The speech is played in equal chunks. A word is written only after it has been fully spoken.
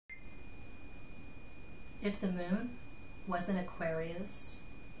If the moon was in Aquarius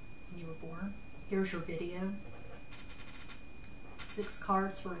when you were born, here's your video. 6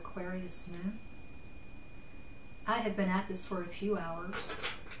 cards for Aquarius moon. I have been at this for a few hours.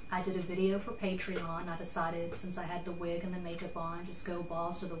 I did a video for Patreon. I decided, since I had the wig and the makeup on, just go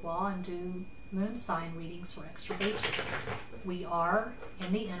balls to the wall and do moon sign readings for extra basic. We are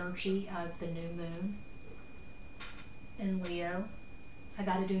in the energy of the new moon in Leo. I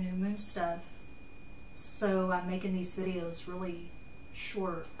got to do new moon stuff, so I'm making these videos really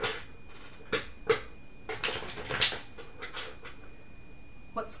short.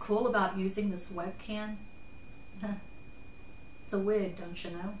 What's cool about using this webcam? It's a wig, don't you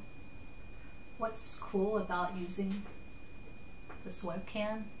know? What's cool about using this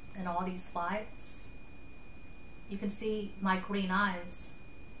webcam and all these lights? You can see my green eyes.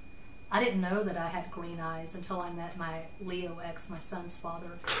 I didn't know that I had green eyes until I met my Leo ex, my son's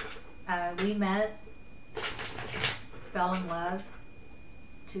father. We met, fell in love,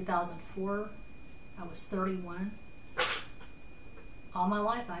 2004. I was 31. All my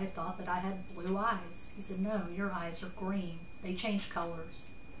life I had thought that I had blue eyes. He said, no, your eyes are green. They change colors.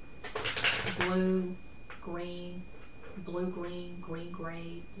 Blue, green, blue-green,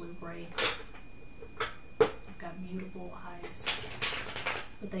 green-gray, blue-gray. I've got mutable eyes.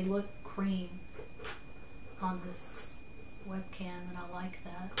 But they look cream on this webcam, and I like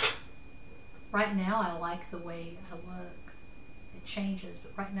that. Right now I like the way I look. It changes,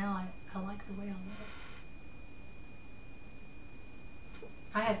 but right now I like the way I look.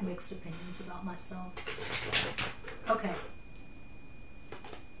 I have mixed opinions about myself. Okay.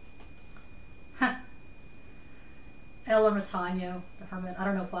 El Ermitaño, the Hermit. I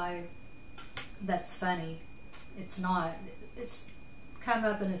don't know why that's funny. It's not. It's come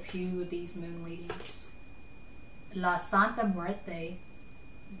up in a few of these moon readings. La Santa Muerte,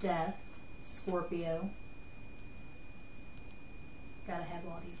 Death, Scorpio. Gotta have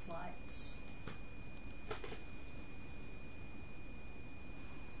all these lights.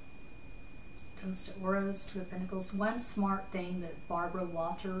 Toast of Oros, Two of Pentacles. One smart thing that Barbara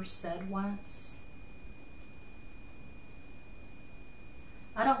Walters said once.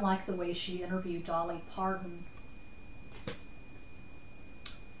 I don't like the way she interviewed Dolly Parton.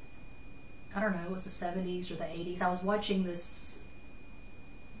 I don't know, it was the 70s or the 80s. I was watching this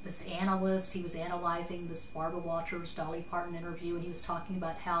analyst. He was analyzing this Barbara Walters Dolly Parton interview, and he was talking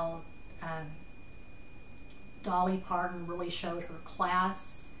about how Dolly Parton really showed her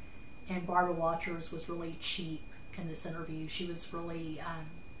class, and Barbara Walters was really cheap in this interview. She was really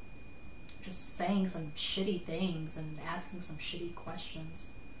just saying some shitty things and asking some shitty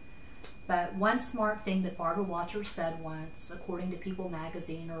questions. But one smart thing that Barbara Walters said once, according to People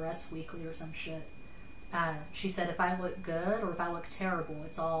Magazine or Us Weekly or some shit, she said, if I look good or if I look terrible,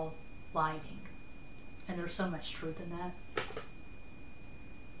 it's all lighting. And there's so much truth in that.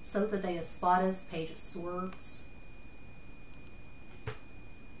 So the Espadas, Page of Swords.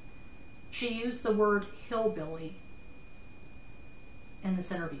 She used the word hillbilly in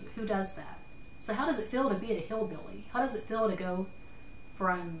this interview. Who does that? So how does it feel to be a hillbilly? How does it feel to go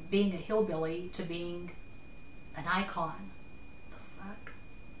from being a hillbilly to being an icon? The fuck?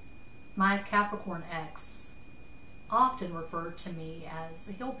 My Capricorn ex often referred to me as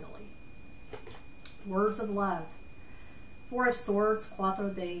a hillbilly. Words of love. Four of Swords,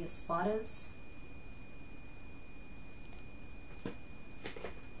 Cuatro de Espadas.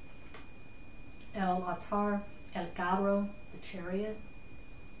 El Altar, El Carro, the Chariot.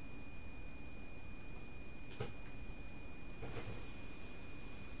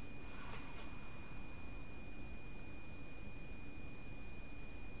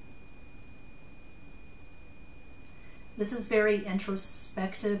 This is very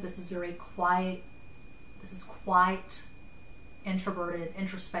introspective. This is very quiet. This is quite introverted,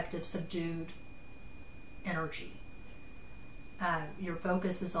 introspective, subdued energy. Your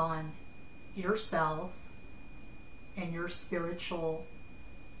focus is on yourself and your spiritual,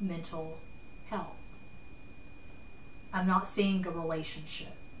 mental health. I'm not seeing a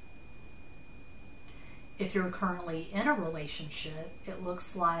relationship. If you're currently in a relationship, it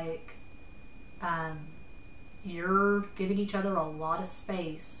looks like you're giving each other a lot of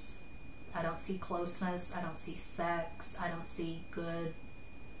space. I don't see closeness. I don't see sex. I don't see good,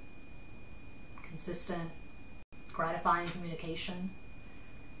 consistent, gratifying communication.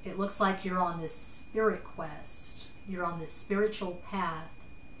 It looks like you're on this spirit quest. You're on this spiritual path,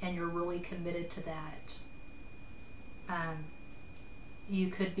 and you're really committed to that. You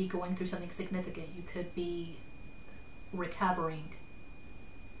could be going through something significant. You could be recovering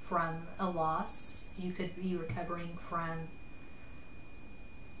from a loss. You could be recovering from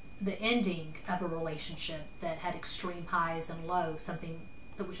the ending of a relationship that had extreme highs and lows, something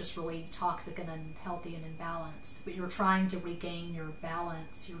that was just really toxic and unhealthy and imbalanced. But you're trying to regain your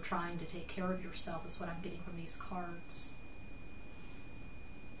balance. You're trying to take care of yourself is what I'm getting from these cards.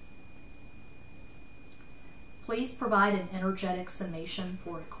 Please provide an energetic summation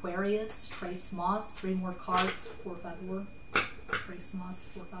for Aquarius. Tres Mas. 3 more cards, por favor. Tres Mas,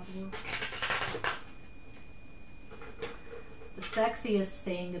 por favor. The sexiest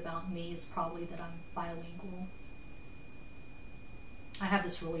thing about me is probably that I'm bilingual. I have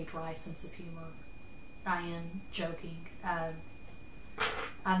this really dry sense of humor. I am joking.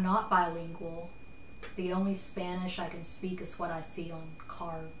 I'm not bilingual. The only Spanish I can speak is what I see on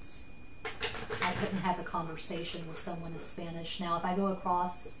cards. I couldn't have a conversation with someone in Spanish. Now, if I go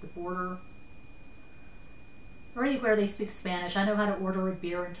across the border or anywhere they speak Spanish, I know how to order a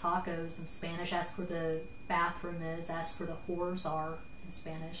beer and tacos in Spanish, ask where the bathroom is, ask where the whores are in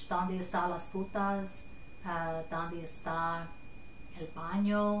Spanish. ¿Dónde están las putas? ¿Dónde está el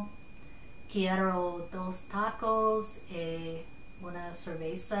baño? Quiero 2 tacos y una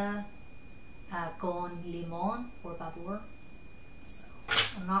cerveza con limón, por favor. So,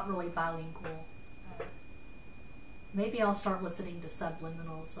 I'm not really bilingual. Maybe I'll start listening to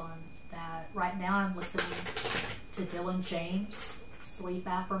subliminals on that. Right now I'm listening to Dylan James, sleep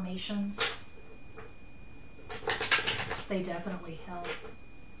affirmations. They definitely help.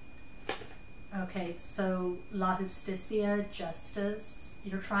 Okay, so La Justicia, justice.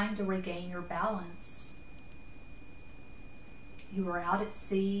 You're trying to regain your balance. You were out at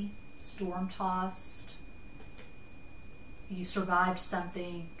sea, storm-tossed. You survived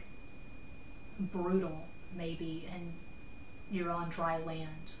something brutal, maybe, and you're on dry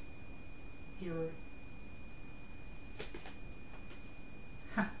land. You're...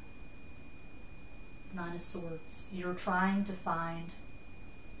 Nine of Swords. You're trying to find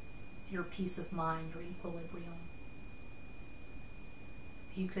your peace of mind, your equilibrium.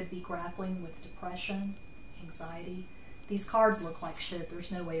 You could be grappling with depression, anxiety. These cards look like shit. There's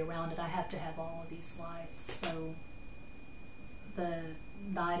no way around it. I have to have all of these lights. So, the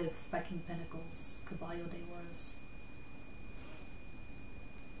Knight of fucking Pentacles, Caballo de Oros.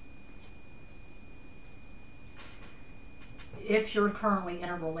 If you're currently in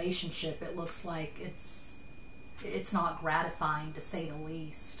a relationship, it looks like it's not gratifying, to say the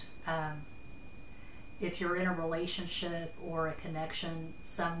least. If you're in a relationship or a connection,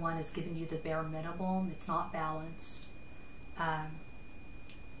 someone is giving you the bare minimum. It's not balanced.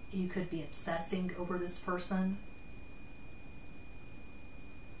 You could be obsessing over this person.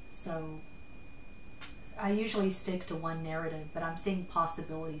 So I usually stick to one narrative, but I'm seeing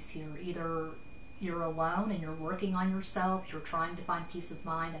possibilities here. Either you're alone and you're working on yourself, you're trying to find peace of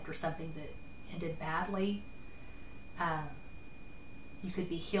mind after something that ended badly. You could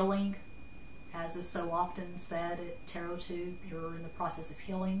be healing, as is so often said at TarotTube. You're in the process of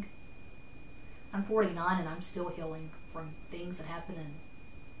healing. I'm 49 and I'm still healing from things that happened in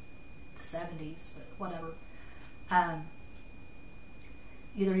the 70s, but whatever.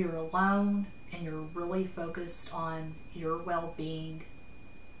 Either you're alone and you're really focused on your well-being,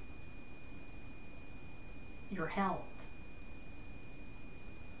 your health,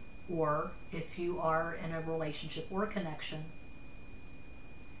 or if you are in a relationship or a connection,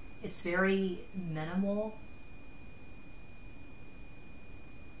 it's very minimal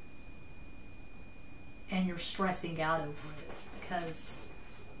and you're stressing out over it because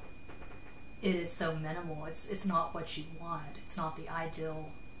it is so minimal. It's not what you want. It's not the ideal,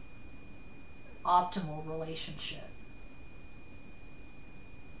 optimal relationship.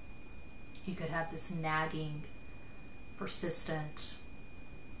 You could have this nagging, persistent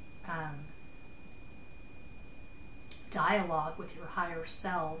dialogue with your higher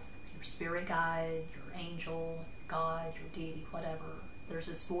self, your spirit guide, your angel, God, your deity, whatever. There's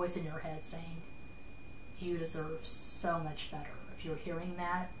this voice in your head saying, you deserve so much better. If you're hearing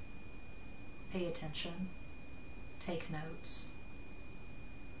that, pay attention, take notes.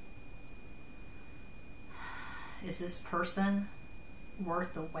 Is this person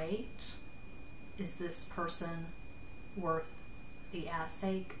worth the wait? Is this person worth the ass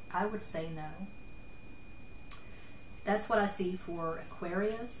ache? I would say no. That's what I see for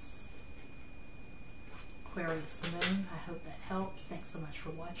Aquarius. Aquarius Moon. I hope that helps. Thanks so much for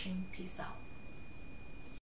watching. Peace out.